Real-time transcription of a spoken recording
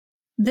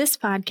This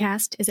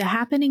podcast is a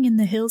Happening in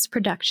the Hills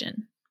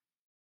production.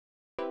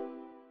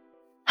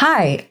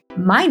 Hi,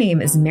 my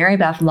name is Mary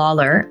Beth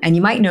Lawler, and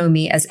you might know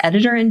me as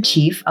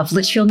editor-in-chief of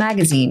Litchfield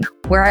magazine,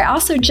 where I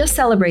also just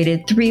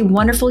celebrated 3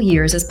 wonderful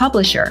years as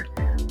publisher.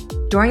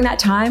 During that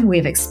time, we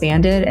have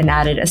expanded and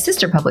added a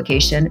sister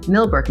publication,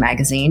 Millbrook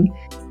Magazine,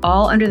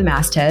 all under the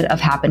masthead of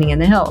Happening in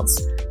the Hills.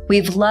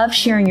 We've loved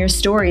sharing your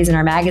stories in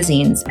our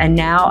magazines, and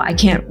now I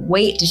can't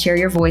wait to share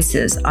your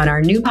voices on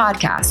our new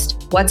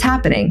podcast, What's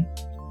Happening?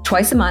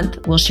 Twice a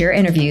month, we'll share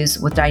interviews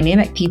with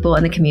dynamic people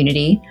in the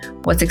community,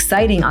 what's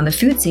exciting on the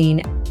food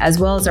scene, as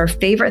well as our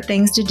favorite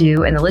things to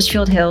do in the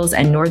Litchfield Hills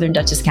and northern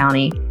Dutchess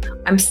County.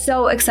 I'm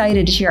so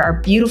excited to share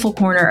our beautiful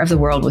corner of the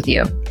world with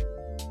you.